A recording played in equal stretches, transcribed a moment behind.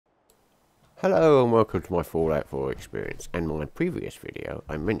Hello and welcome to my Fallout 4 experience. And my previous video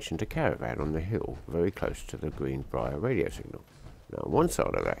I mentioned a caravan on the hill very close to the Greenbriar radio signal. Now on one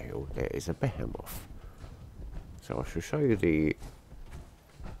side of that hill there is a behemoth. So I shall show you the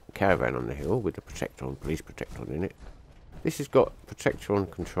caravan on the hill with the protectron, police protectron in it. This has got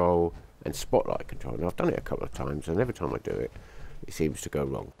protectron control and spotlight control. Now I've done it a couple of times and every time I do it, it seems to go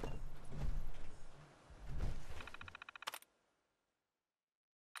wrong.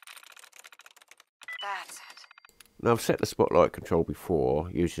 Now I've set the spotlight control before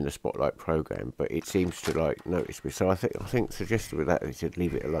using the spotlight program, but it seems to notice me. So I think suggested with that is to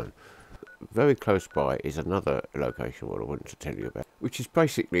leave it alone. Very close by is another location what I wanted to tell you about, which is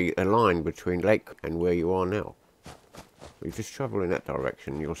basically a line between lake and where you are now. You just travel in that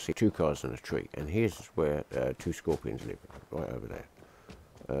direction, you'll see two cars and a tree, and here's where two scorpions live, right over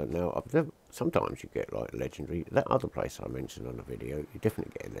there. Now sometimes you get like legendary. That other place I mentioned on the video, you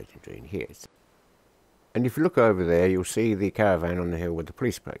definitely get a legendary in here. And if you look over there, you'll see the caravan on the hill with the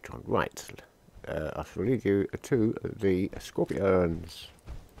police protectron. Right, I shall lead you to the scorpions.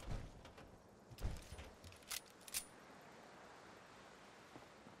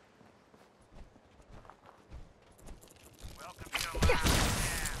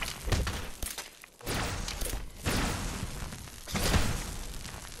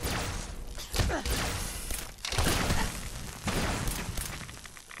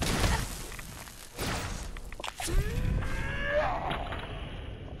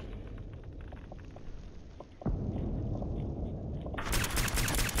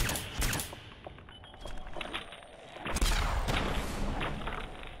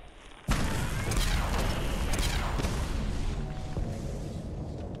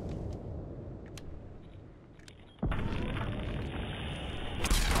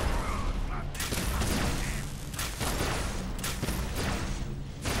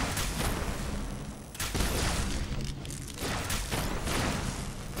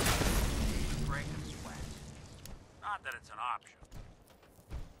 That it's an option.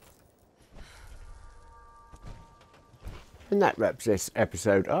 And that wraps this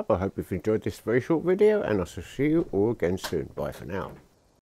episode up. I hope you've enjoyed this very short video, and I shall see you all again soon. Bye for now.